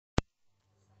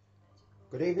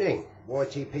Good evening,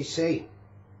 YTPC.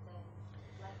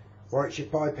 Warwickshire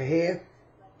Piper here.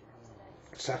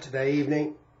 Saturday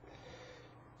evening.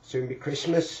 Soon be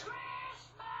Christmas.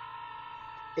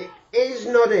 It is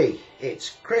noddy.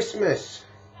 It's Christmas.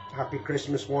 Happy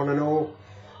Christmas one and all.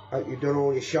 Hope you've done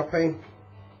all your shopping.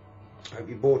 Hope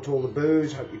you bought all the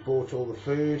booze. Hope you bought all the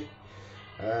food.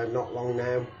 Not long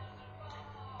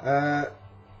now.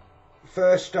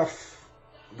 First off,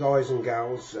 guys and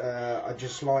gals, I'd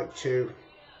just like to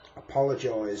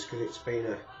apologise because it's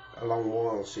been a long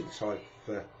while since I've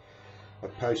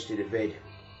posted a vid.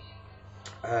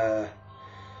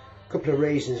 Couple of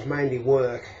reasons, mainly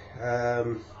work.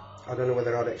 I don't know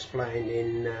whether I'd explained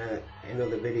in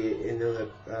other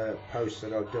posts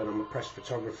that I've done. I'm a press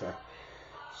photographer,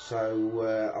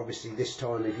 so obviously this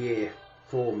time of year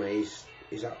for me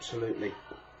is absolutely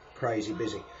crazy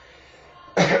busy.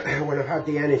 When I've had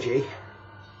the energy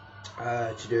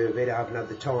to do a vid, I haven't had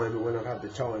the time, and when I've had the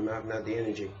time, I haven't had the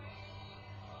energy.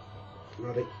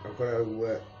 I've got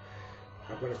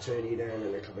to turn you down a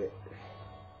little bit.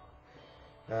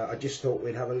 I just thought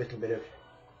we'd have a little bit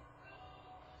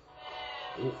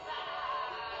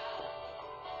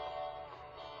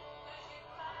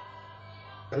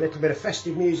of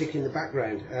festive music in the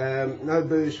background. No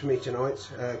booze for me tonight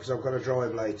because I've got to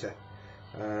drive later.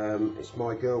 It's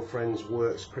my girlfriend's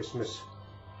work's Christmas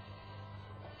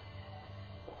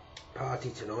party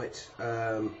tonight,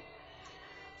 so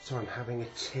I'm having a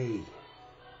tea,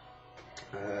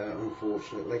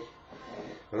 unfortunately,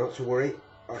 but not to worry,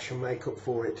 I shall make up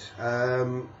for it.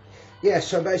 Yeah,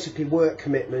 so basically work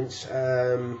commitments.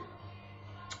 I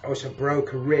also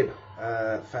broke a rib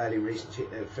fairly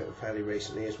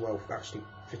recently as well, actually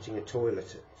fitting a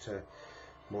toilet at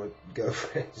my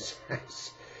girlfriend's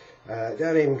house.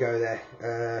 Don't even go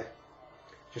there.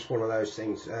 Just one of those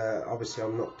things. Obviously,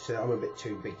 I'm a bit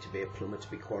too big to be a plumber, to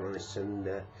be quite honest, and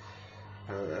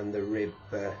the rib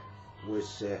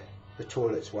was the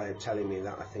toilet's way of telling me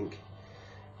that. I think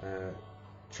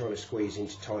trying to squeeze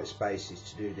into tight spaces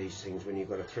to do these things when you've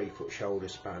got a 3-foot shoulder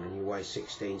span and you weigh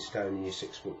 16 stone and you're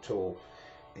 6 foot tall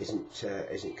isn't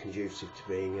conducive to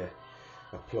being a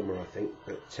plumber, I think.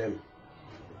 But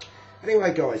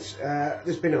anyway, guys,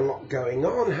 there's been a lot going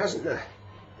on, hasn't there?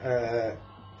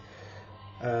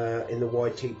 In the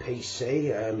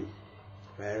YTPC,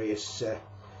 various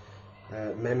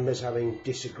members having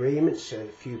disagreements, a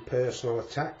few personal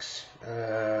attacks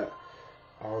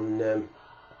on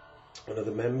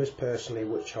other members, personally,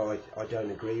 which I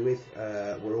don't agree with.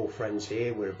 We're all friends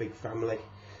here, we're a big family.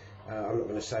 I'm not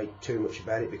going to say too much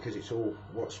about it because it's all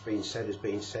what's been said has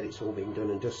been said, it's all been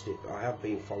done and dusted. But I have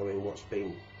been following what's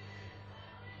been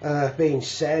being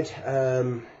said.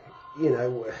 You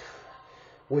know,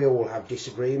 we all have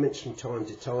disagreements from time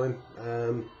to time,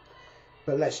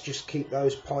 but let's just keep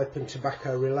those pipe and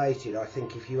tobacco related. I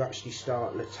think if you actually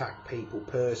start and attack people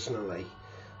personally,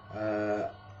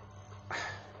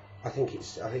 I think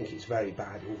it's very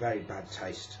bad, in very bad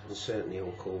taste, and certainly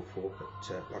uncalled for. But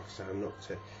like I say, I'm not.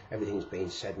 Everything's been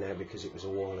said now because it was a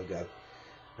while ago.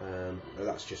 But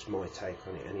that's just my take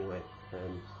on it anyway.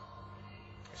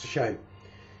 It's a shame.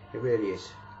 It really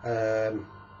is.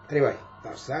 Anyway,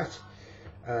 that's that.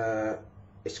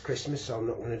 It's Christmas, so I'm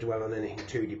not going to dwell on anything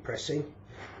too depressing.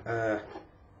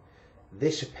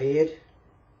 This appeared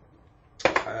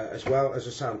as well. As I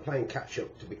say, I'm playing catch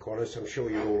up, to be quite honest. I'm sure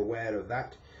you're all aware of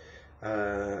that.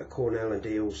 Cornell and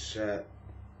Deal's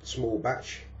small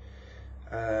batch,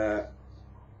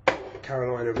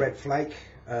 Carolina Red Flake.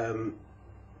 I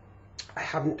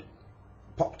haven't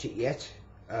popped it yet.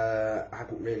 I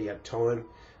haven't really had time.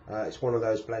 It's one of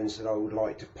those blends that I would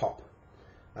like to pop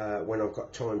when I've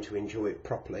got time to enjoy it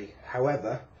properly.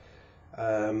 However,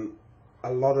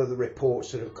 a lot of the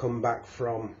reports that have come back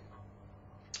from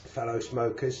fellow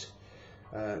smokers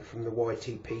from the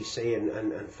YTPC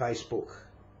and Facebook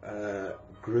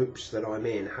groups that I'm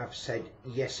in have said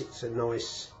yes, it's a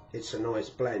nice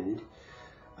blend,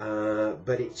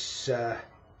 but it's a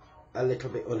little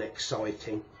bit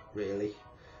unexciting, really,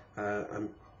 and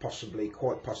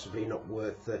quite possibly not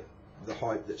worth the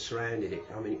hype that surrounded it.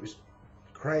 I mean, it was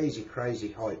crazy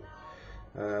hype.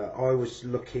 I was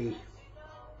lucky,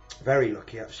 very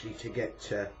lucky actually, to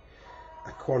get a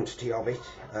quantity of it.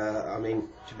 I mean,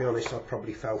 to be honest, I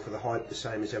probably fell for the hype the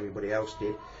same as everybody else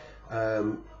did.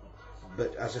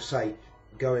 But as I say,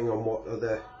 going on what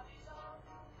other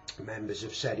members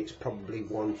have said, it's probably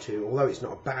one to, although it's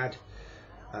not a bad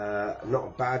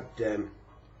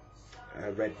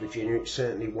Red Virginia, it's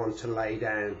certainly one to lay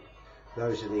down.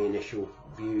 Those are the initial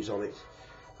views on it.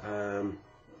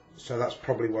 So that's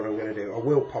probably what I'm going to do. I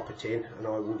will pop it in and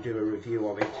I will do a review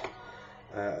of it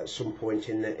at some point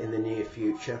in the near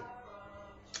future.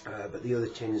 But the other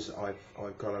tins that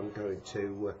I've got, I'm going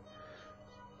to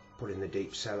put in the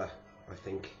deep cellar, I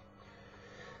think.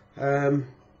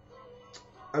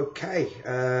 Okay,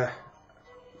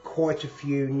 quite a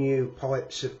few new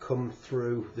pipes have come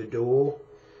through the door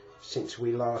since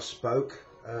we last spoke.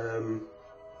 I'm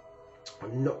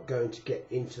not going to get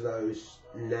into those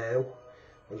now.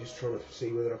 I'm just trying to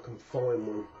see whether I can find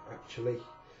one actually.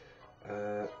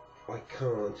 I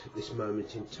can't at this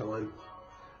moment in time,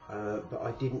 but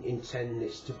I didn't intend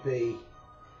this to be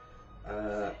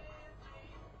a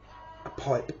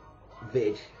pipe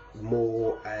vid,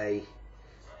 more a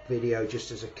video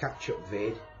just as a catch-up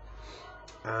vid,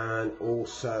 and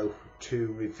also to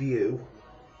review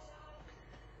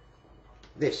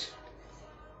this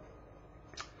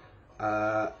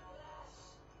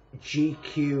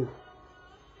GQ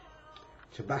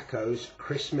Tobacco's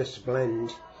Christmas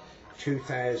Blend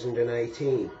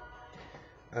 2018.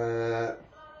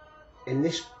 In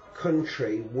this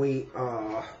country we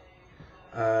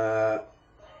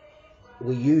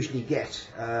usually get,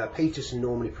 Peterson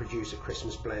normally produce a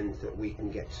Christmas blend that we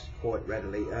can get quite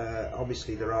readily.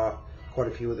 Obviously there are quite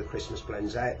a few other Christmas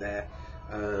blends out there,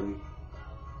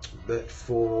 but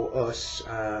for us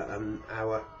and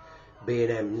our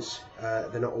B&Ms,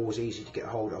 they're not always easy to get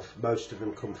hold of. Most of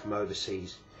them come from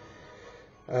overseas.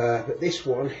 But this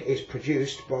one is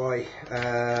produced by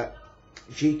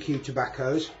GQ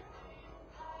Tobaccos.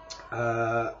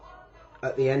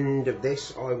 At the end of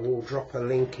this I will drop a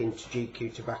link into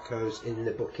GQ Tobaccos in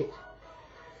the bucket.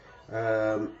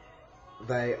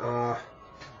 They are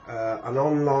an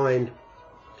online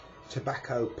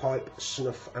tobacco, pipe,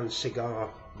 snuff and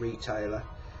cigar retailer,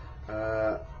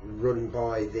 run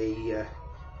by the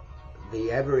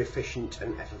ever efficient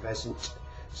and effervescent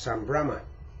Sam Brammer.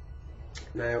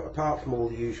 Now, apart from all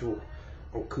the usual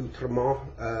accoutrement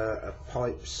of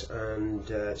pipes and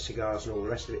cigars and all the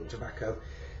rest of it in tobacco,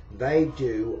 they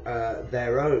do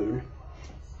their own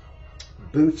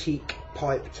boutique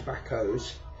pipe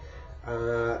tobaccos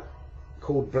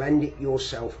called Blend It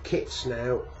Yourself kits.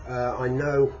 Now, I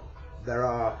know there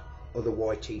are other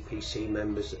YTPC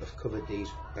members that have covered these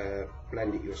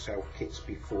Blend It Yourself kits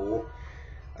before.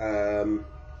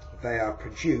 They are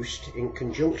produced in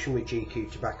conjunction with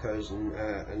GQ Tobaccos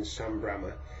and Sam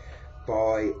Brammer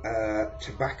by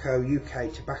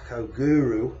UK tobacco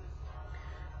guru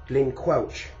Glyn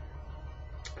Quelch.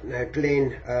 Now,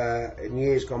 Glyn, in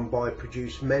years gone by,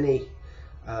 produced many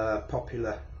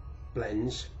popular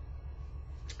blends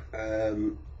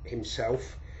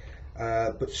himself,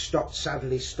 but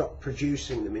sadly stopped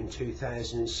producing them in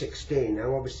 2016.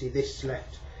 Now, obviously this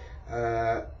left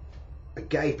a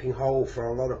gaping hole for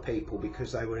a lot of people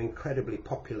because they were incredibly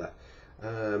popular.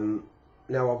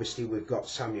 Now obviously we've got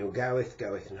Samuel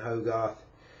Gowith and Hogarth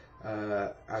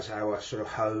as our sort of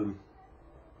home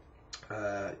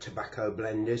tobacco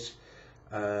blenders,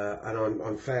 and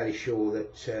I'm fairly sure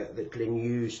that Glyn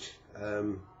used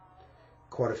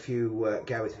quite a few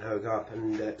Gowith and Hogarth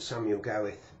and Samuel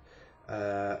Gowith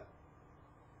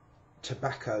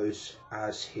tobaccos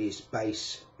as his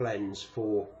base blends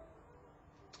for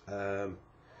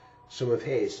some of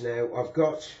his. Now I've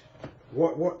got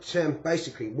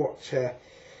basically what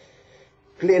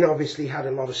Glyn obviously had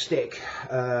a lot of stick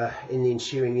in the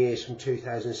ensuing years from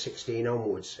 2016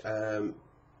 onwards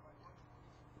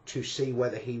to see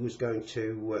whether he was going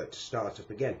to start up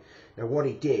again. Now what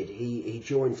he did, he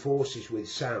joined forces with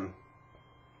Sam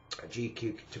at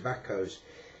GQ Tobaccos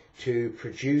to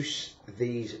produce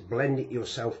these Blend It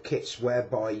Yourself kits,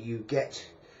 whereby you get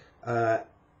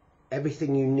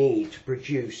everything you need to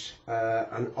produce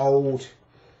an old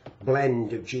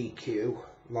blend of GQ,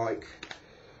 like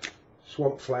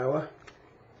Swamp Flower,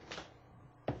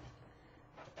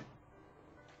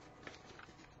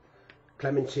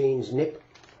 Clementine's Nip,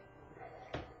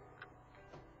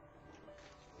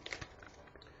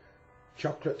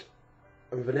 Chocolate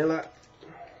and Vanilla,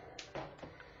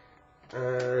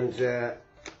 and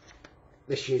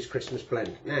this year's Christmas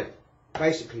blend. Now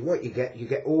basically what you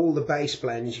get all the base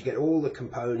blends, you get all the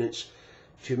components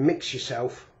to mix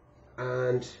yourself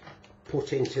and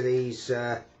put into these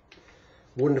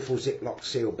wonderful Ziploc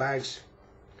seal bags,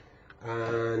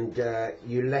 and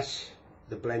you let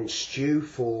the blend stew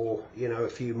for, you know, a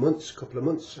few months, a couple of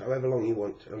months, however long you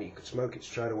want. I mean, you could smoke it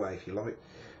straight away if you like,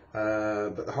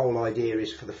 but the whole idea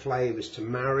is for the flavours to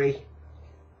marry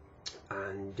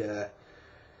and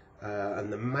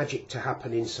the magic to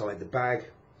happen inside the bag.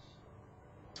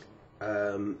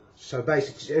 So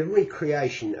basically, it's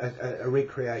a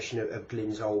recreation of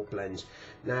Glyn's old blends.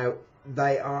 Now,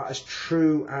 they are as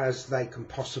true as they can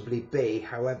possibly be.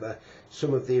 However,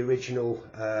 some of the original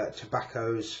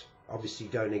tobaccos obviously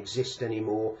don't exist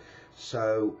anymore,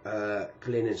 so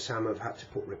Glyn and Sam have had to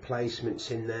put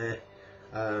replacements in there.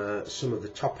 Some of the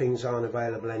toppings aren't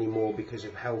available anymore because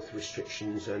of health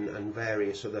restrictions and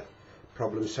various other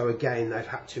problems, so again they've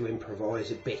had to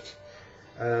improvise a bit.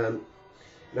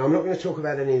 Now I'm not going to talk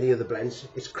about any of the other blends.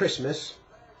 It's Christmas.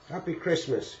 Happy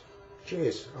Christmas.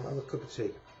 Cheers. I'll have a cup of tea.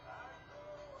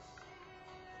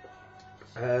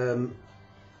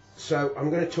 So I'm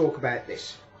going to talk about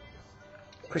this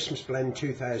Christmas blend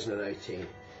 2018.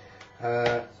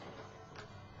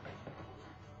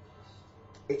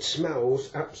 It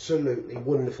smells absolutely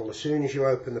wonderful. As soon as you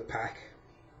open the pack,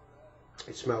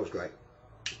 it smells great.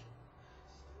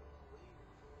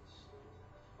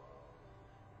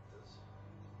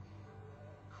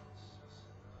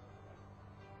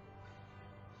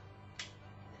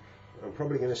 I'm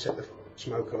probably going to set the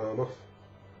smoke alarm off.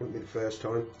 Wouldn't be the first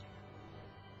time.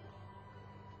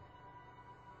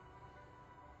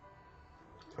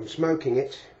 I'm smoking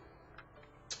it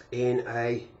in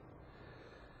a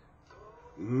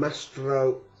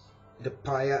Mastro de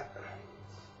Paya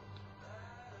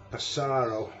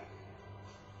Passaro.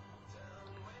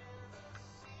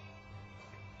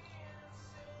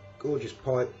 Gorgeous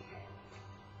pipe.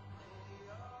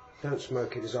 Don't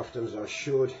smoke it as often as I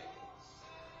should.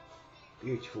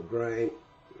 Beautiful grain.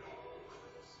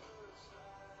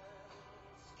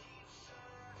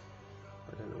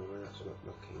 I don't know where that's not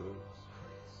knocking on.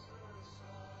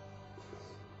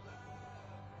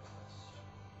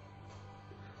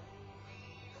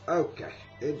 Okay,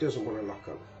 it doesn't want to lock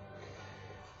up.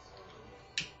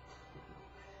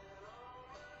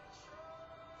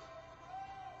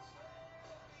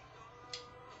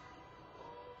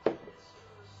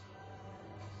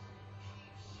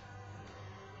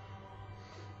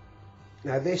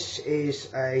 Now this is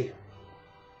a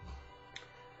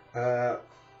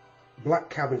Black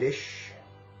Cavendish,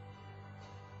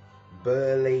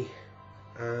 Burley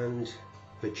and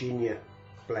Virginia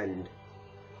blend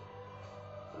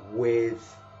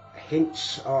with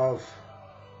hints of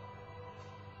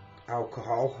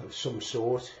alcohol of some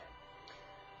sort.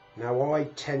 Now I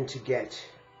tend to get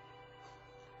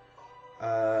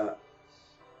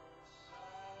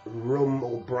rum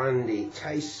or brandy. It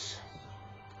tastes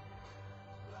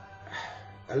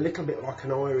a little bit like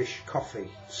an Irish coffee,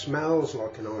 smells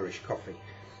like an Irish coffee,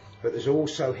 but there's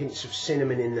also hints of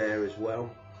cinnamon in there as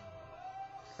well,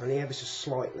 only ever so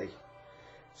slightly.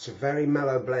 It's a very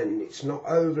mellow blend. It's not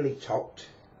overly topped,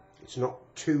 it's not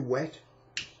too wet.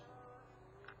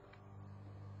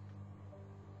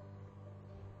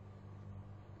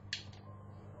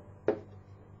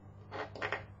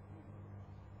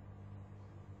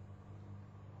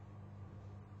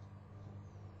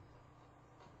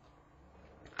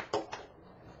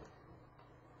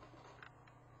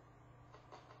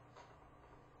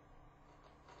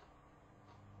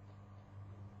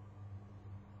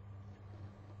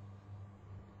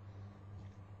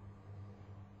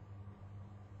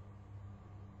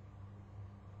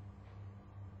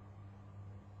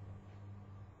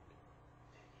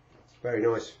 Very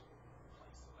nice.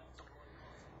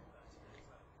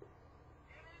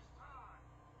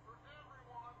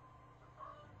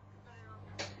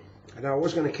 And I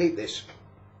was going to keep this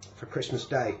for Christmas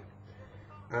Day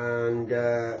and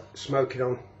smoke it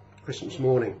on Christmas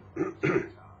morning.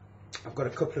 I've got a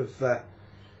couple of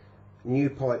new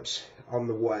pipes on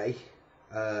the way.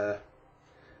 A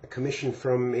commission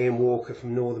from Ian Walker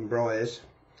from Northern Briars,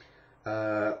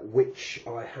 which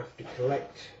I have to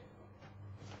collect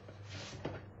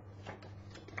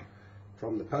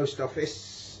from the post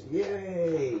office.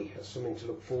 Yay! That's something to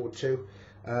look forward to.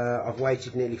 I've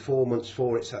waited nearly 4 months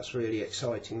for it, so that's really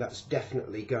exciting. That's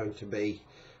definitely going to be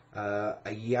a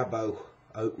Yabo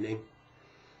opening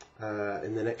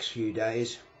in the next few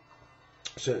days,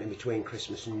 certainly between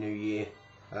Christmas and New Year.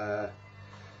 I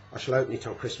shall open it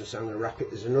on Christmas. I'm going to wrap it.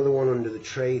 There's another one under the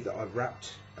tree that I've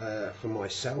wrapped for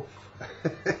myself.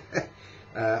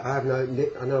 I haven't opened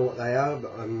it. I know what they are,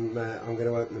 but I'm going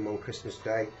to open them on Christmas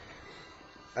Day.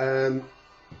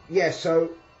 Yeah,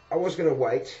 so I was going to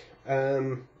wait.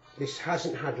 This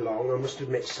hasn't had long. I must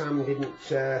admit, Sam didn't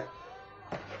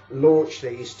launch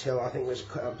these till I think it was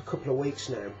a couple of weeks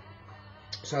now.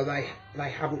 So they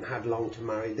haven't had long to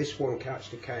marry. This one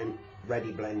actually came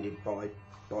ready blended by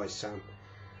Sam.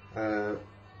 But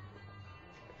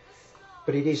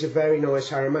it is a very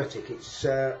nice aromatic. It's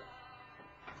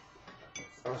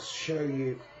I'll show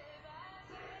you.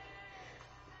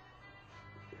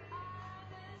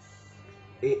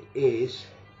 It is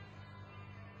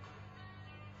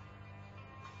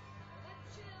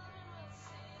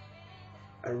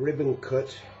a ribbon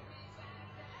cut.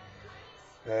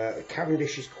 The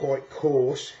Cavendish is quite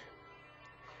coarse,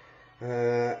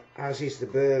 as is the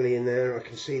burley in there. I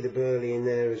can see the burley in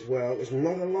there as well. There's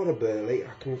not a lot of burley. I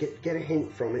can get a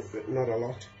hint from it, but not a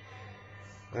lot.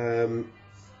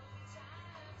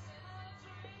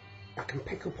 I can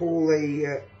pick up all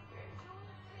the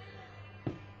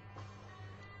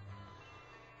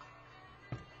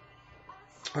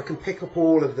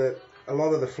a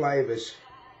lot of the flavours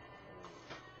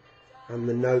and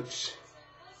the notes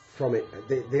from it.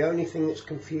 The only thing that's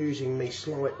confusing me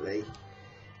slightly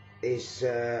is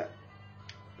the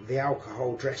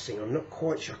alcohol dressing. I'm not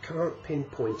quite sure. I can't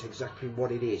pinpoint exactly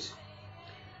what it is,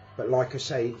 but like I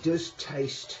say, it does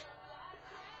taste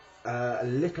a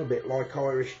little bit like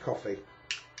Irish coffee.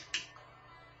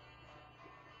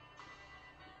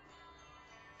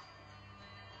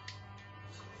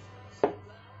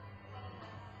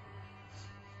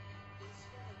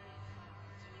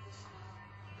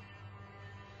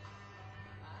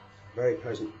 Very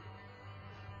pleasant.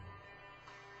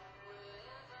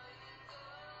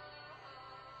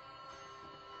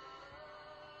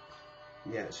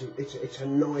 Yeah, it's a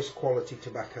nice quality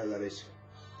tobacco, that is,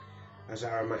 as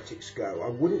aromatics go. I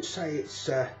wouldn't say it's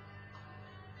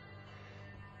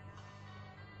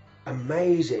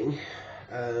amazing.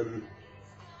 I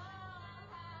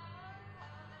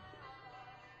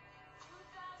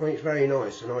think it's very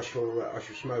nice, and I shall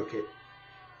smoke it.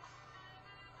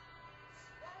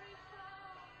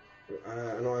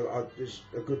 And there's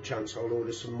a good chance I'll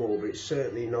order some more, but it's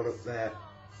certainly not up there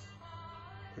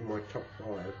in my top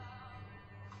 5.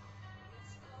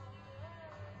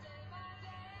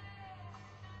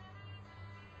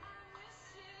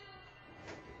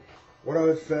 What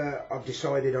I've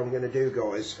decided I'm going to do,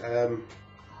 guys,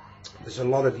 there's a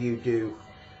lot of you do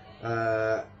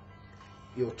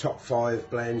your top 5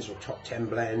 blends or top 10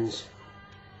 blends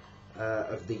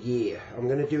of the year. I'm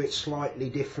going to do it slightly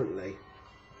differently.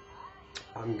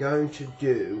 I'm going to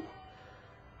do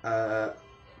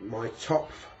my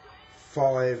top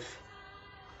 5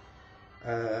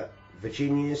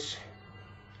 Virginias,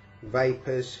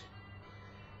 Vapors,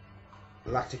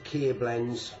 Latakia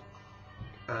blends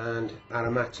and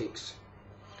aromatics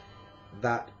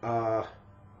that are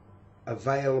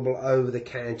available over the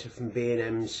counter from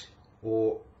B&M's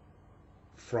or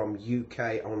from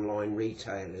UK online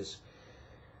retailers.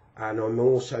 And I'm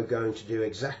also going to do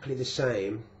exactly the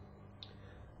same,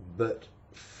 but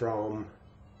from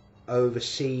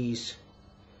overseas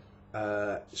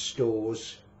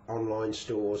stores, online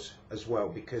stores as well,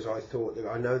 because I thought that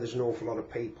I know there's an awful lot of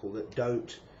people that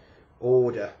don't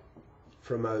order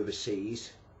from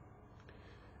overseas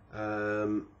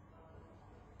for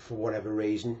whatever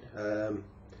reason.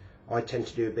 I tend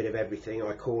to do a bit of everything.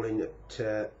 I call in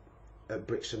at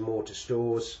bricks and mortar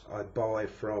stores. I buy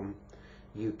from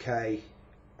UK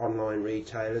online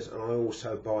retailers, and I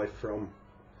also buy from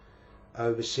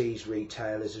overseas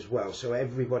retailers as well, so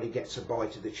everybody gets a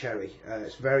bite of the cherry.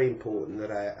 It's very important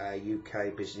that our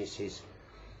UK businesses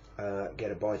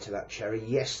get a bite of that cherry.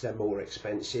 Yes, they're more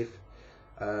expensive,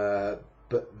 but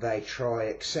they try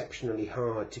exceptionally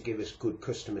hard to give us good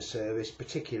customer service,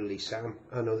 particularly Sam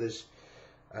and others.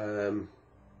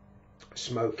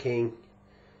 Smoking,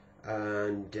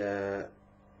 and I'm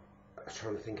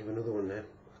trying to think of another one now.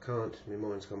 I can't, my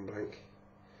mind's gone blank.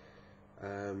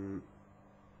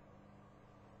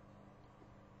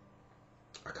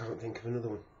 I can't think of another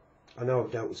one. I know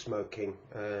I've dealt with smoking,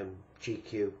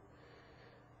 GQ.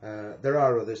 There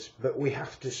are others, but we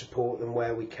have to support them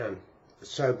where we can.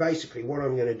 So basically what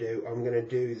I'm going to do, I'm going to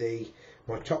do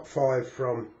my top 5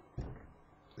 from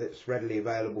that's readily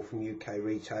available from UK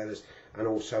retailers, and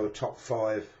also a top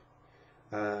 5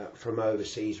 from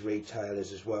overseas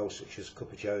retailers as well, such as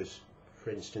Cup of Joe's, for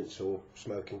instance, or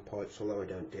Smoking Pipes, although I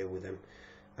don't deal with them.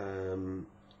 And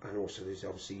also there's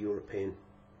obviously European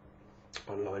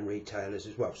online retailers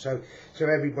as well. So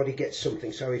everybody gets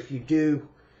something. So if you do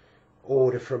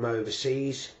order from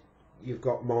overseas, you've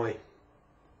got my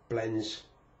blends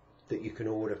that you can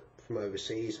order from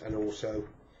overseas, and also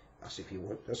that's if you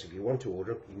want to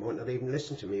order them. You might not even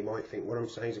listen to me. You might think what I'm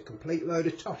saying is a complete load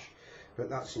of tosh, but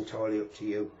that's entirely up to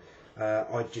you.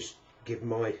 I just give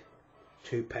my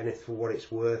 2 penneth for what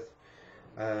it's worth.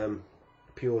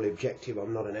 Purely objective.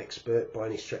 I'm not an expert by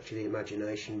any stretch of the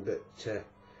imagination, but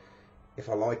if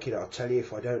I like it, I'll tell you.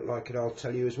 If I don't like it, I'll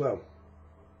tell you as well.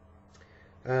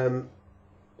 On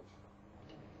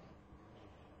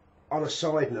a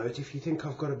side note, if you think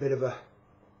I've got a bit of a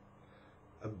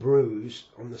bruise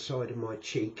on the side of my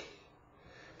cheek,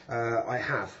 I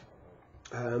have.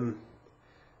 I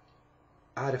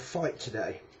had a fight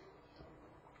today,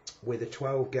 with a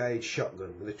 12 gauge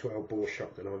shotgun, with a 12 bore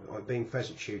shotgun. I've been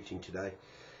pheasant shooting today.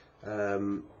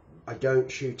 I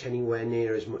don't shoot anywhere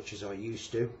near as much as I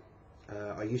used to.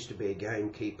 I used to be a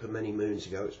gamekeeper many moons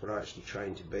ago. It's what I actually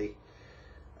trained to be.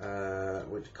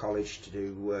 Went to college to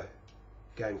do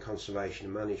game conservation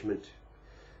and management.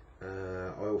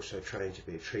 I also trained to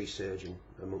be a tree surgeon,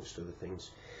 amongst other things.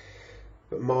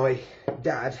 But my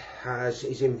dad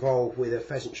is involved with a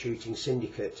pheasant shooting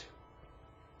syndicate,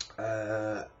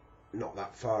 not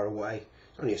that far away.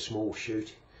 It's only a small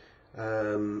shoot,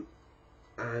 and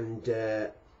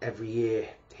every year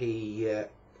he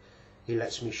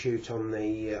lets me shoot on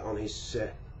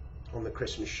the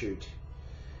Christmas shoot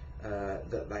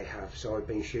that they have. So I've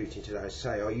been shooting today. As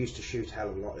I say, I used to shoot a hell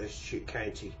of a lot. I used to shoot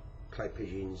county clay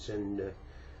pigeons and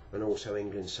also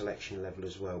England selection level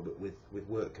as well. But with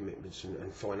work commitments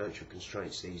and financial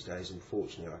constraints these days,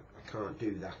 unfortunately, I can't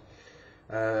do that.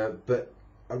 But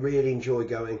I really enjoy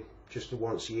going just the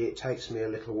once a year. It takes me a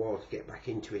little while to get back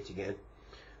into it again.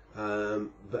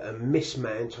 But a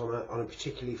mismount on a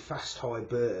particularly fast high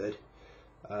bird,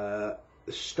 the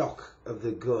stock of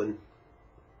the gun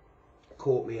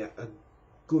caught me a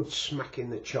good smack in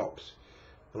the chops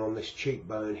and on this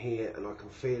cheekbone here, and I can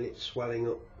feel it swelling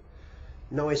up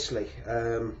nicely.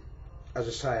 As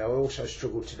I say, I also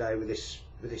struggled today with this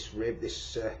rib,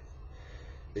 this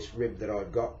rib that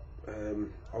I've got.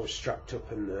 I was strapped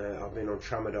up and I've been on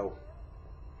tramadol,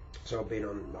 so I've been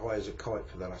on high as a kite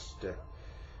for the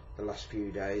last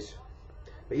few days.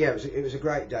 But yeah, it was a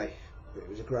great day. It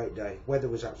was a great day. Weather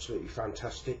was absolutely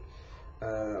fantastic.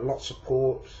 Lots of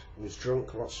port was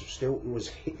drunk, lots of Stilton was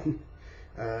hidden,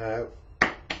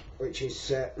 which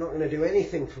is not going to do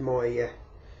anything for my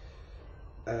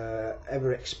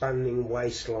ever expanding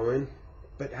waistline.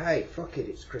 But hey, fuck it,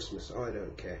 it's Christmas, I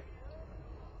don't care.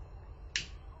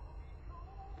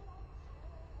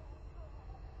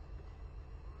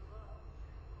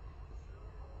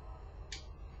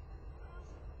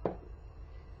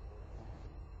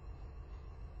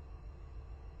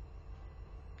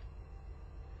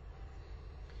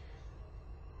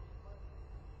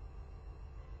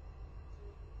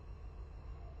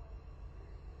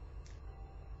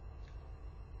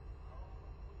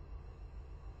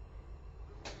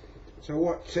 So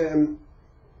what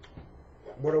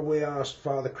have we asked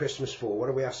Father Christmas for? What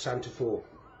have we asked Santa for?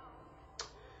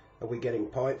 Are we getting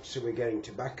pipes? Are we getting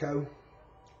tobacco?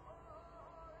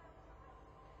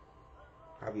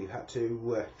 Have you had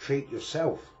to treat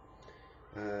yourself,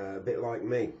 a bit like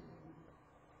me?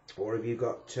 Or have you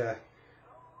got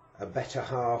a better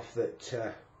half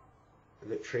that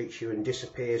treats you and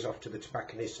disappears off to the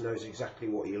tobacconist, knows exactly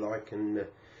what you like and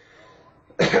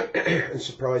and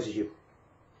surprises you?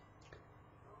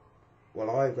 Well,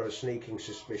 I've got a sneaking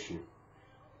suspicion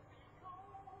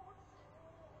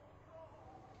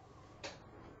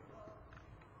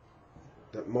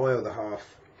that my other half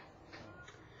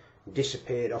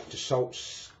disappeared off to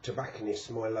Salt's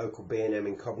tobacconist, my local B&M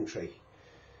in Coventry,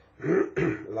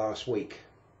 last week,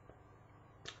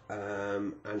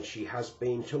 and she has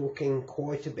been talking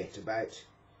quite a bit about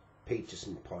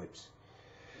Peterson pipes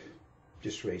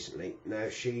just recently. Now,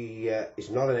 she is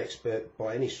not an expert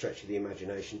by any stretch of the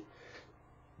imagination.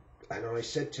 And I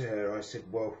said to her, I said,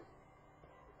 why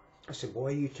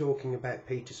are you talking about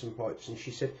Peterson pipes? And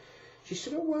she said,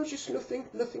 oh, well, just nothing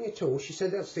at all. She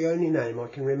said, that's the only name I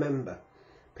can remember,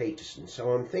 Peterson.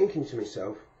 So I'm thinking to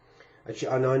myself,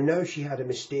 and I know she had a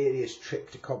mysterious trip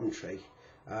to Coventry,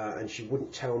 and she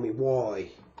wouldn't tell me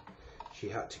why she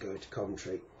had to go to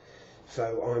Coventry.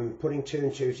 So I'm putting two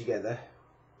and two together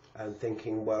and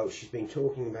thinking, well, she's been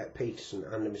talking about Peterson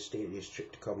and a mysterious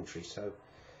trip to Coventry, so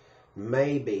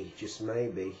maybe, just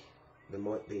maybe, there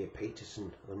might be a Peterson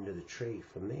under the tree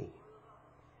for me.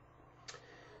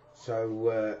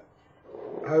 So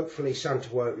hopefully Santa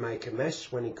won't make a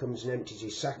mess when he comes and empties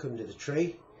his sack under the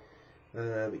tree,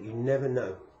 but you never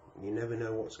know. You never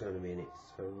know what's going to be in it.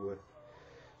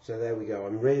 So there we go.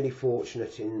 I'm really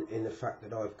fortunate in the fact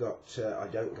that I've got I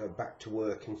don't go back to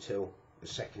work until the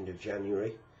 2nd of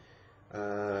January.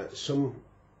 Some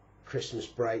Christmas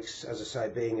breaks, as I say,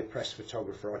 being a press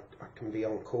photographer, I can be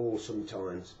on call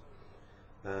sometimes,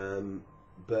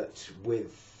 but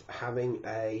with having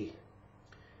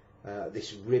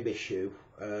this rib issue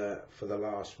for the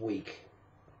last week,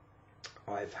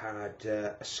 I've had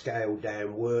a scaled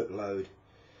down workload.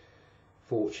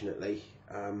 Fortunately,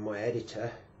 my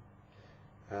editor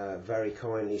very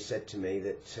kindly said to me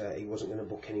that he wasn't going to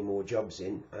book any more jobs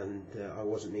in, and I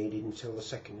wasn't needed until the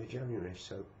 2nd of January,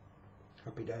 so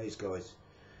happy days, guys.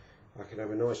 I can have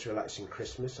a nice relaxing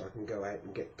Christmas. I can go out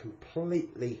and get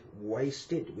completely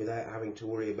wasted without having to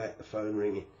worry about the phone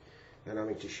ringing. and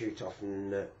having to shoot off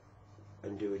and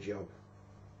do a job.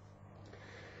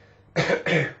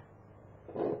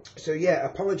 So yeah,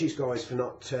 apologies guys for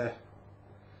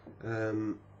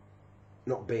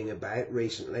not being about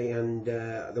recently, and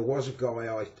there was a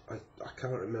guy, I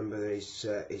can't remember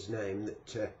his name,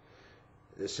 that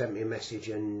sent me a message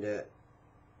and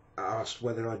asked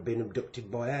whether I'd been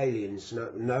abducted by aliens.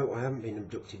 No, I haven't been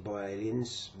abducted by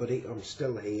aliens, but I'm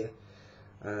still here.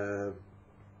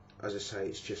 As I say,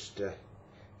 it's just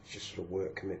sort of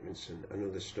work commitments and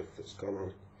other stuff that's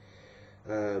gone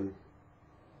on.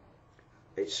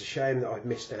 It's a shame that I've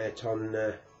missed out on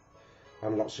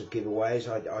lots of giveaways.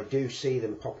 I do see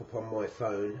them pop up on my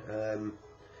phone,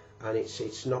 and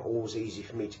it's not always easy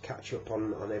for me to catch up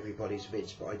on everybody's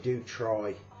vids, but I do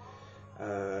try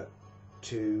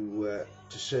to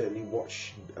certainly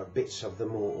watch bits of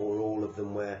them or all of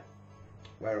them where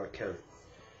I can.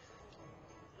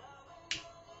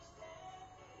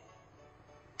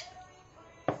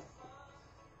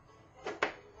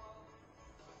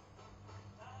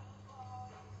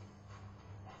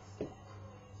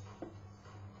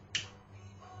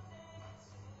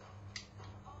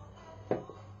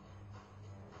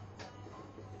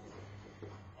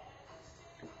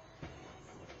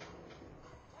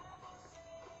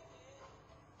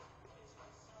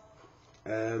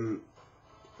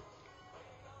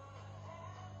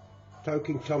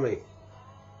 Talking Tommy,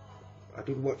 I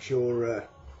did watch your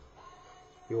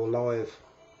live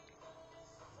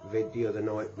vid the other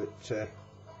night, but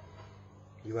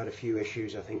you had a few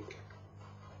issues, I think,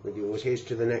 with yours. Here's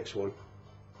to the next one.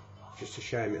 Just a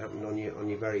shame it happened on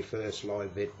your very first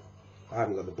live vid. I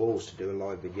haven't got the balls to do a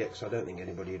live vid yet, because I don't think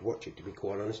anybody would watch it, to be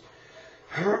quite honest.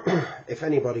 If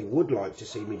anybody would like to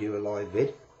see me do a live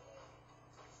vid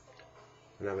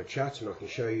and have a chat, and I can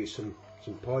show you some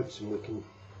pipes, and we can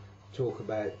talk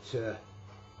about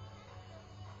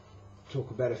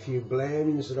a few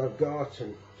blends that I've got,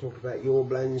 and talk about your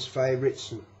blends,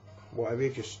 favourites, and whatever,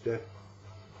 just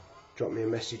drop me a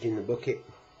message in the bucket.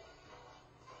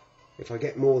 If I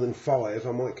get more than 5,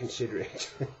 I might consider it.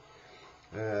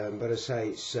 But I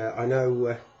say, it's I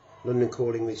know London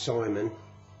Calling with Simon,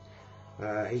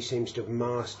 he seems to have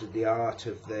mastered the art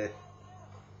of the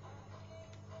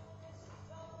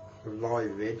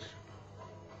live vids.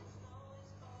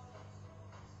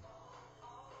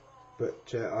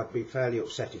 But I'd be fairly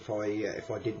upset if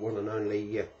I did one and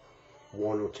only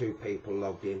 1 or 2 people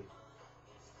logged in.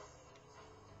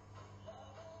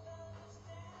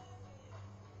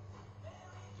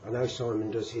 I know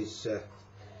Simon does his he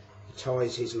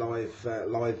ties his live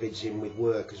vids in with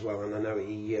work as well, and I know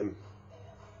he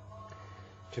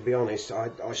to be honest,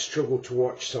 I struggle to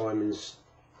watch Simon's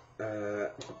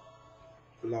live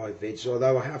vids,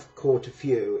 although I have caught a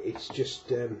few. It's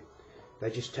just they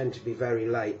just tend to be very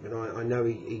late, but I know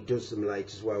he does them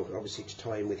late as well, obviously to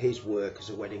tie in with his work as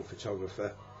a wedding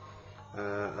photographer,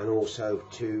 and also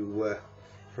to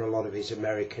for a lot of his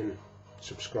American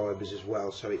subscribers as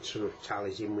well, so it sort of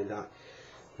tallies in with that.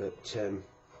 But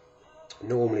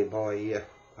normally by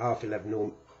 11:30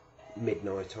 or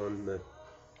midnight I'm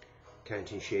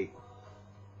counting sheep.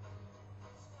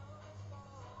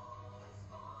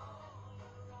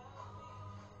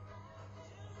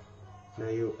 Now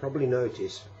you'll probably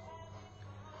notice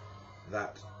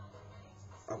that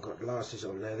I've got glasses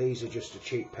on. Now these are just a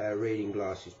cheap pair of reading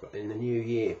glasses, but in the new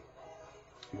year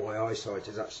my eyesight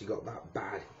has actually got that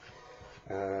bad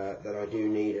that I do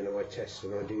need an eye test,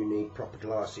 and I do need proper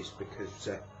glasses, because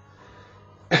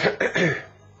I'm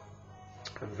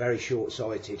very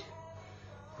short-sighted,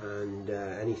 and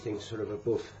anything sort of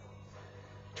above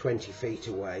 20 feet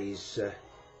away is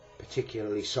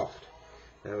particularly soft.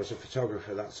 Now as a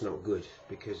photographer that's not good,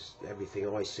 because everything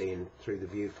I see in through the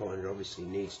viewfinder obviously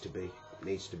needs to be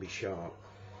sharp,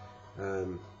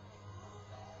 and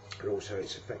also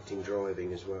it's affecting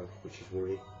driving as well, which is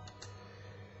worrying.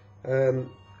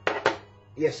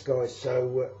 Yes guys,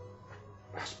 so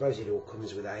I suppose it all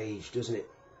comes with age, doesn't it?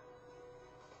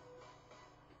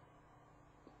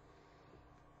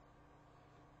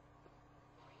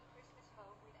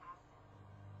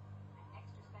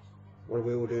 What are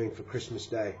we all doing for Christmas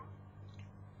Day?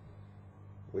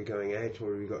 Are we going out,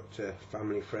 or have we got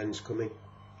family, friends coming?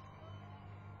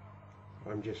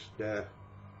 I'm just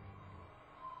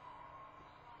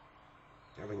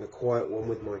having a quiet one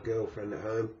with my girlfriend at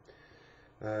home.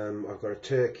 I've got a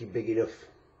turkey big enough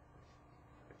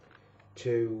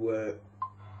to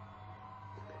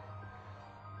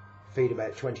feed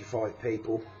about 25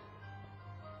 people,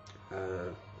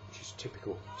 which is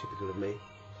typical of me.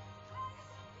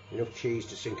 Enough cheese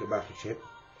to sink a battleship,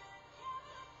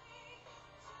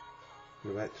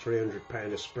 and about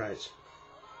 £300 of sprouts.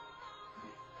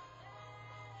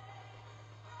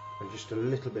 just a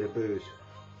little bit of booze.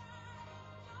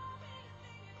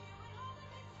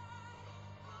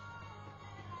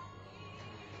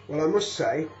 Well, I must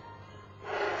say,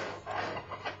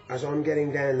 as I'm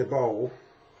getting down the bowl,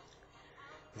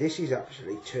 this is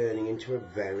actually turning into a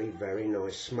very, very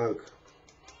nice smoke.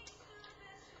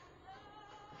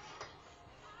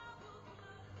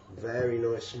 Very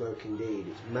nice smoke indeed.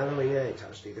 It's mellowing out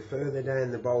actually. The further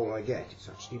down the bowl I get, it's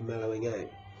actually mellowing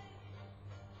out.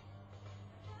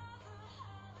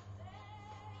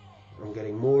 I'm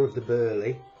getting more of the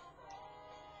burley.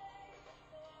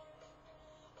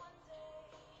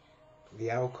 The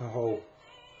alcohol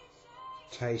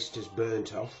taste has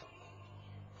burnt off,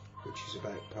 which is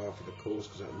about par for the course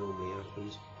because that normally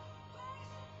happens.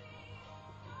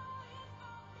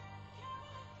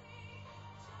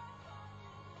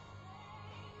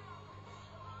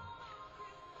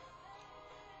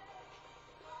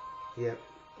 Yeah,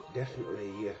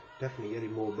 definitely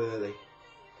getting more burley.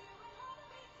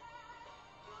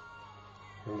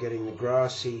 I'm getting the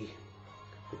grassy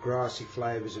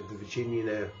flavours of the Virginia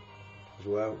now as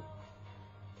well.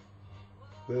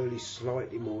 Burley's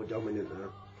slightly more dominant now.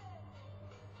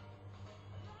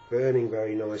 Burning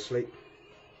very nicely.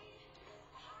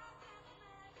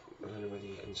 I don't know whether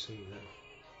you can see that.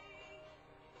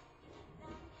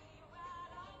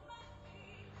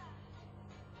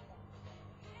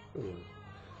 Oh,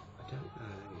 I don't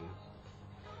know.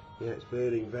 Yeah, it's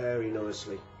burning very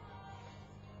nicely.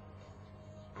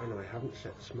 And I haven't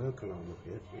set the smoke alarm up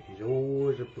yet, which is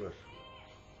always a plus.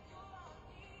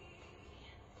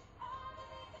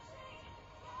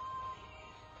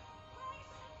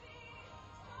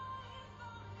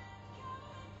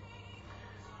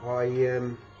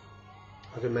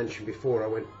 As I mentioned before, I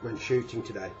went shooting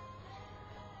today,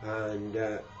 and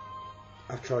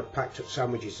after I'd packed up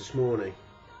sandwiches this morning,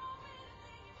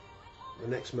 the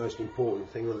next most important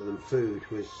thing other than food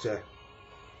was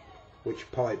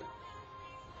which pipe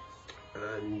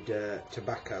and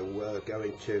tobacco were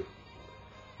going to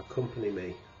accompany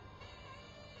me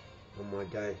on my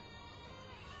day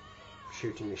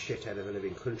shooting the shit out of the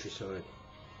living countryside.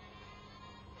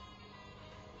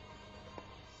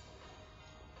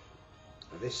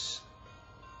 This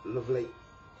lovely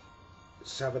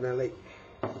Savinelli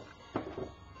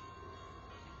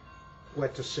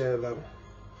Wetterservo,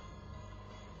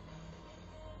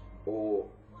 or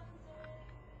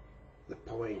the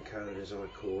pine cone as I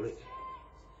call it.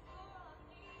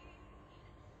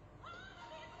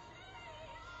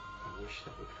 I wish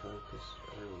that would focus.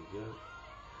 There we go.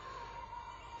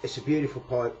 It's a beautiful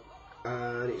pipe,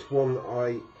 and it's one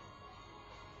that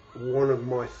one of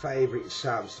my favourite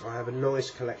savs. I have a nice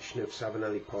collection of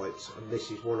Savinelli pipes, and this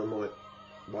is one of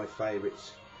my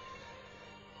favourites.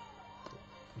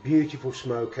 Beautiful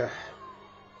smoker.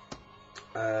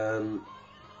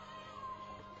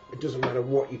 It doesn't matter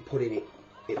what you put in it,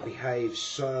 it behaves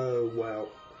so well,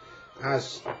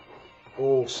 as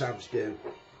all savs do.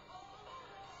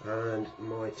 And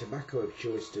my tobacco of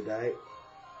choice today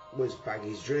was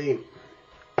Baggy's Dream,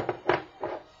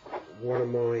 one of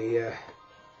my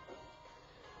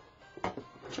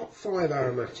top 5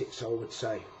 aromatics, I would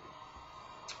say.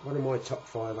 One of my top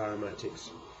 5 aromatics.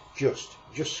 Just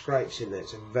scrapes in there.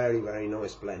 It's a very, very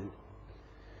nice blend.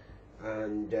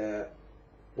 And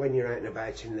when you're out and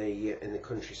about in the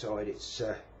countryside,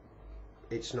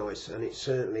 it's nice. And it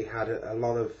certainly had a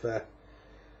lot of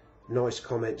nice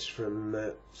comments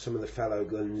from some of the fellow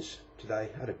guns today.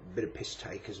 Had a bit of piss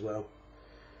take as well.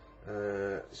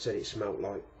 Said it smelt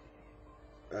like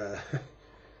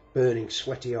burning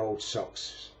sweaty old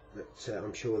socks, but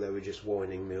I'm sure they were just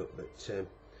winding me up. But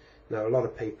no, a lot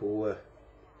of people were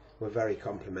very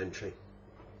complimentary.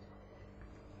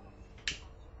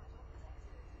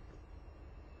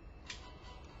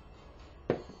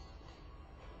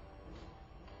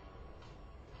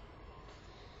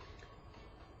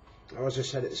 As I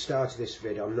said at the start of this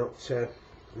video, I'm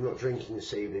not drinking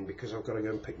this evening because I've got to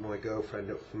go and pick my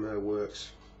girlfriend up from her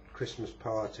work's Christmas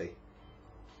party.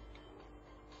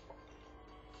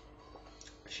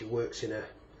 She works in a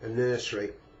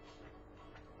nursery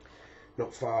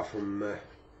not far from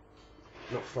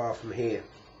here,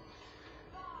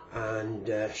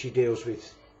 and she deals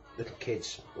with little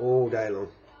kids all day long.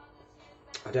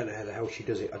 I don't know how the hell she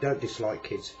does it. I don't dislike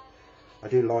kids. I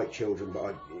do like children,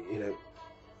 but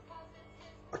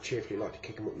I cheerfully like to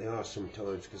kick them up the arse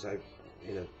sometimes because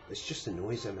it's just the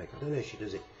noise they make. I don't know how she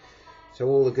does it. So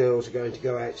all the girls are going to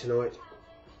go out tonight.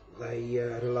 They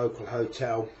at a local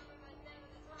hotel,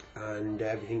 and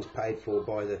everything's paid for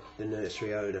by the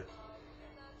nursery owner.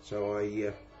 So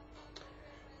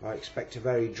I expect a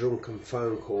very drunken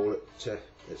phone call at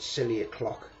silly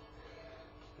o'clock,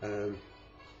 So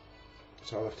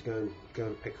I'll have to go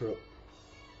and pick her up.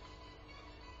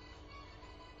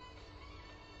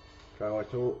 So I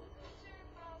thought,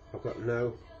 I've got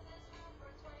no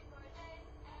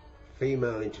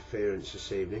female interference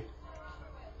this evening.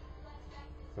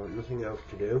 I've got nothing else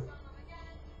to do.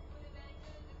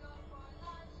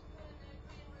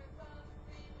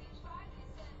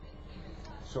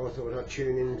 So I thought I'd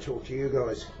tune in and talk to you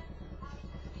guys.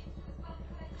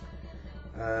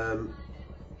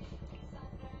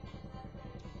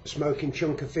 Smoking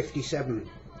Chunk of 57.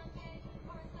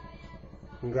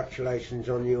 Congratulations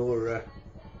on your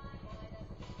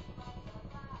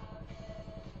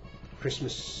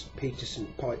Christmas Peterson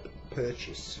pipe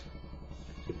purchase.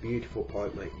 It's a beautiful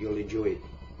pipe, mate. You'll enjoy it.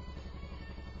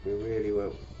 You really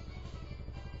will.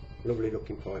 Lovely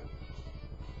looking pipe.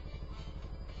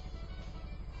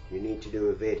 You need to do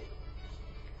a vid.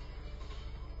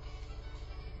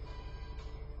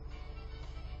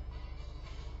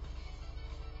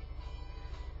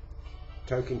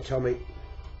 Token Tommy.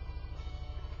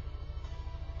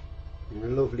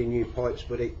 Lovely new pipes,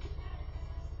 buddy.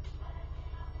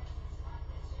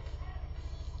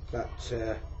 That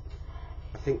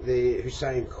I think the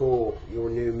Hussein core, your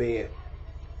new Mia.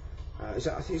 Is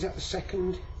that the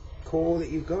second core that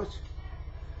you've got,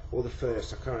 or the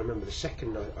first? I can't remember. The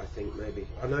second, I think maybe.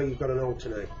 I know you've got an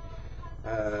alternate.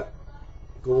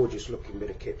 Gorgeous looking bit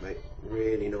of kit, mate.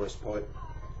 Really nice pipe,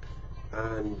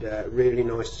 and really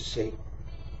nice to see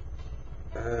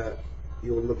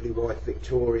your lovely wife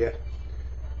Victoria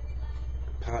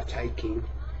partaking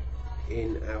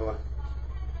in our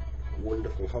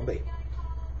wonderful hobby,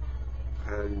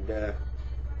 and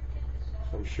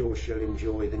I'm sure she'll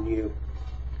enjoy the new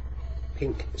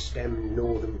pink stem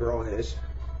Northern Briars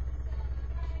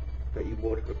that you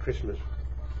bought for Christmas.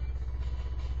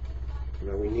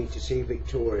 Now we need to see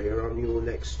Victoria on your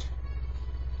next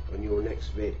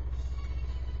vid.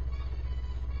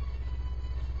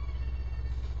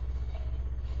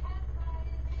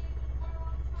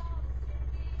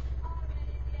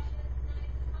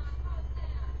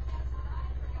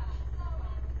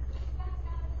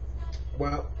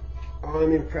 Well,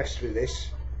 I'm impressed with this,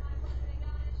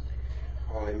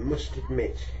 I must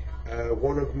admit.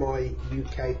 One of my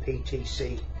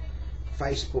YTPC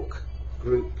Facebook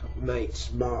group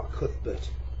mates, Mark Cuthbert,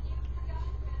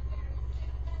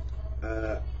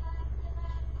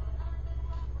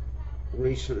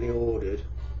 recently ordered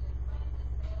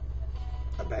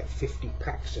about 50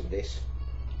 packs of this,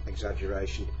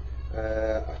 exaggeration,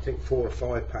 I think 4 or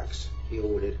 5 packs he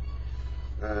ordered.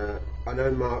 I know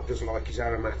Mark does like his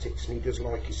aromatics, and he does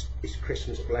like his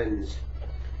Christmas blends,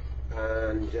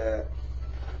 and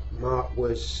Mark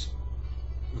was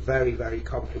very, very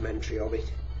complimentary of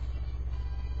it,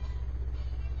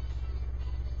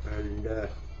 and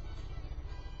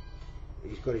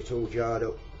he's got it all jarred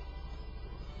up.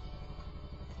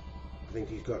 I think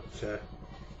he's got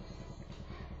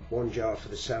 1 jar for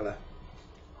the cellar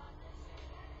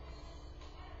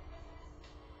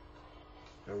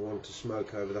and 1 to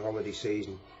smoke over the holiday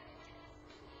season.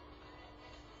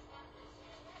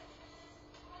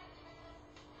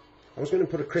 I was going to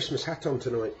put a Christmas hat on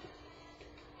tonight,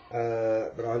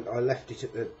 but I left it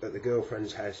at the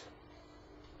girlfriend's house,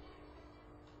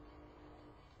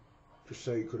 just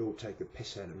so you could all take the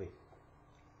piss out of me.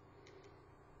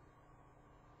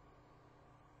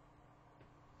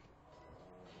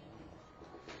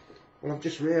 Well, I've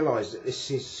just realised that this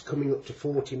is coming up to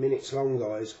 40 minutes long,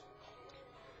 guys.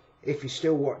 If you're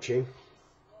still watching,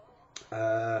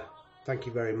 thank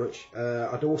you very much.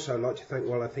 I'd also like to thank,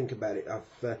 while I think about it,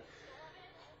 I've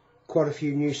quite a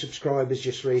few new subscribers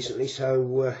just recently,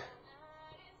 so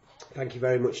thank you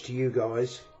very much to you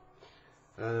guys.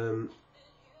 Like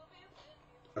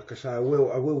I say, I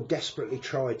will desperately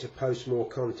try to post more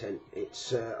content.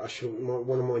 It's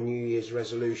one of my New Year's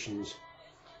resolutions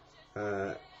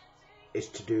is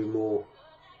to do more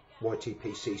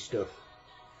YTPC stuff.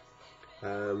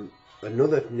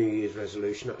 Another New Year's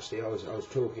resolution, actually, I was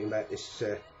talking about this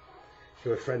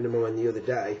to a friend of mine the other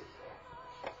day.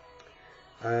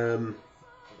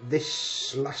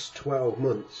 This last 12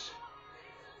 months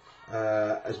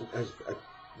has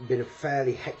been a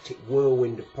fairly hectic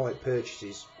whirlwind of pipe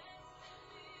purchases.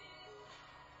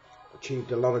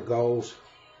 Achieved a lot of goals.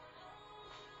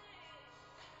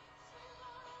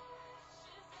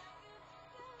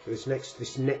 This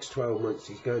next 12 months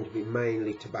is going to be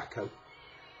mainly tobacco,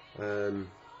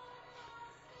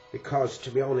 because,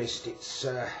 to be honest, it's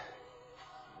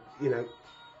you know,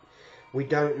 we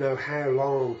don't know how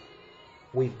long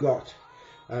we've got.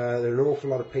 There are an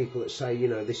awful lot of people that say, you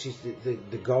know, this is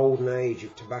the golden age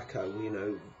of tobacco. You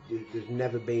know, there's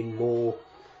never been more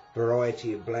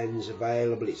variety of blends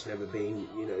available. It's never been,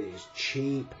 you know, it's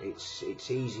cheap, it's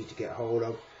easy to get hold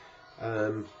of.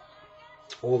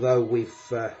 Although we've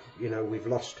you know, we've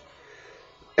lost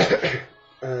the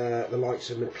likes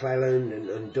of McClellan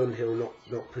and Dunhill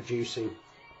not producing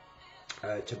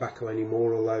tobacco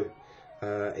anymore, although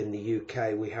in the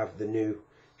UK we have the new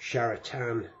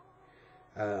Charatan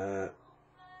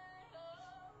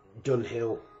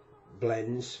Dunhill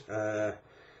blends.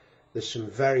 There's some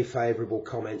very favourable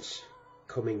comments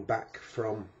coming back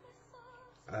from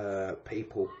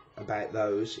people about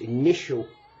those. Initial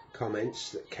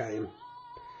comments that came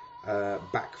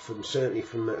back from, certainly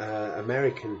from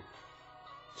American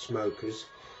smokers,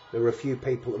 there were a few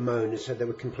people that moaned and said they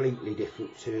were completely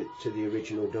different to the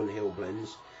original Dunhill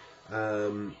blends,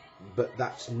 but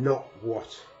that's not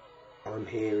what I'm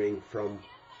hearing from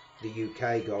the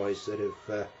UK guys that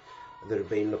have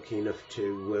been lucky enough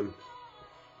to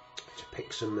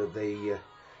pick some of the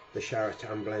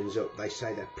Charatan blends up. They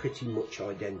say they're pretty much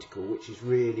identical, which is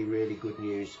really, really good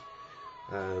news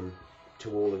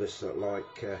to all of us that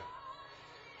like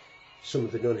some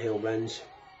of the Dunhill blends.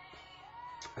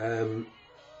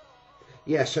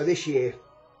 Yeah, so this year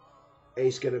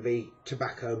is going to be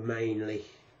tobacco mainly.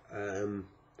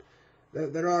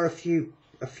 There are a few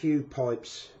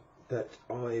pipes that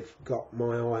I've got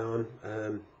my eye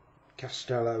on.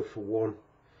 Castello for one,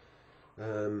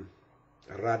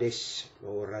 Radis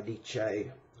or Radice,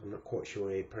 I'm not quite sure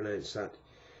how you pronounce that,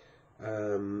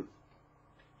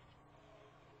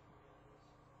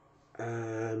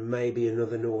 maybe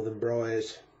another Northern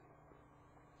Briars,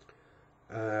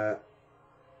 and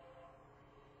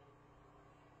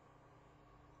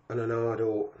an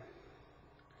Ardor.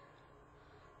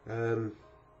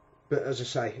 But as I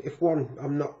say, if one,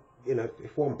 I'm not, you know,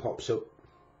 if one pops up,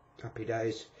 happy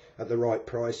days, at the right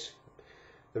price,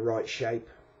 the right shape,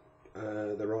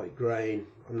 the right grain,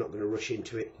 I'm not going to rush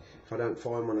into it. If I don't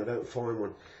find one, I don't find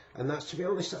one. And that's, to be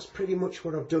honest, that's pretty much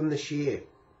what I've done this year.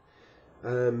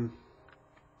 You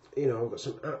know, I've got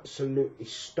some absolutely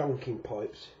stonking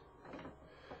pipes,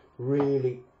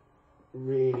 really,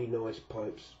 really nice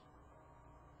pipes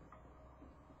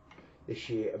this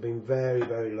year. I've been very,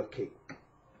 very lucky,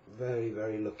 very,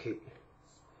 very lucky.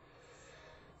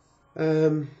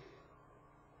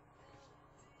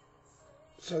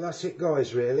 So that's it,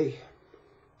 guys, really.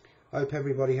 I hope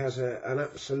everybody has an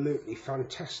absolutely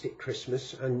fantastic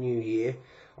Christmas and New Year.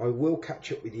 I will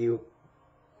catch up with you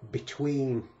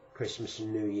between Christmas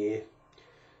and New Year,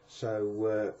 so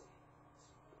we'll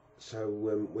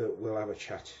have a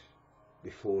chat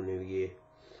before New Year.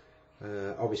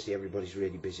 Obviously everybody's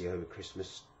really busy over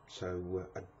Christmas, so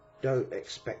I don't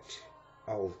expect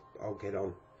I'll get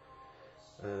on.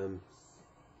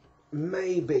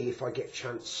 Maybe if I get a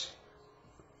chance,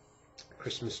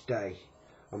 Christmas Day,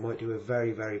 I might do a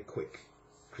very, very quick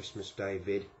Christmas Day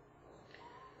vid.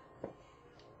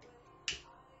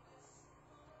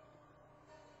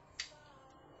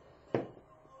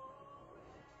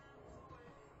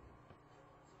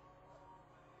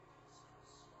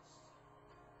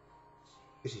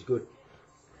 This is good.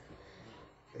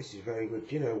 This is very good.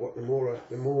 Do you know what? The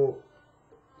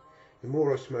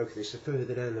more I smoke this, the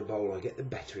further down the bowl I get, the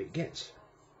better it gets.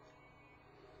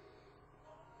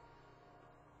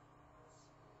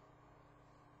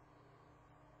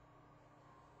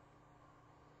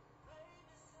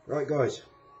 Right, guys,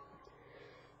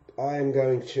 I am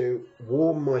going to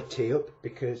warm my tea up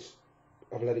because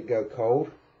I've let it go cold.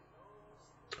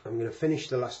 I'm going to finish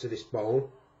the last of this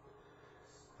bowl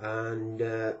and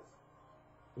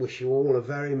wish you all a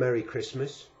very Merry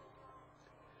Christmas.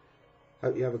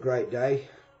 Hope you have a great day.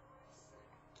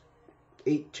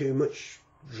 Eat too much,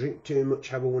 drink too much,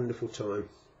 have a wonderful time.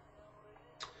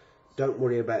 Don't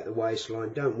worry about the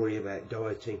waistline, don't worry about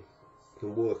dieting. You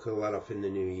can work all that off in the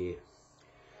new year.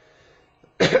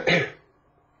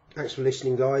 Thanks for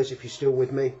listening, guys. If you're still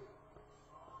with me,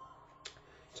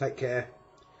 take care,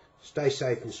 stay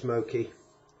safe and smoky.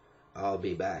 I'll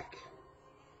be back.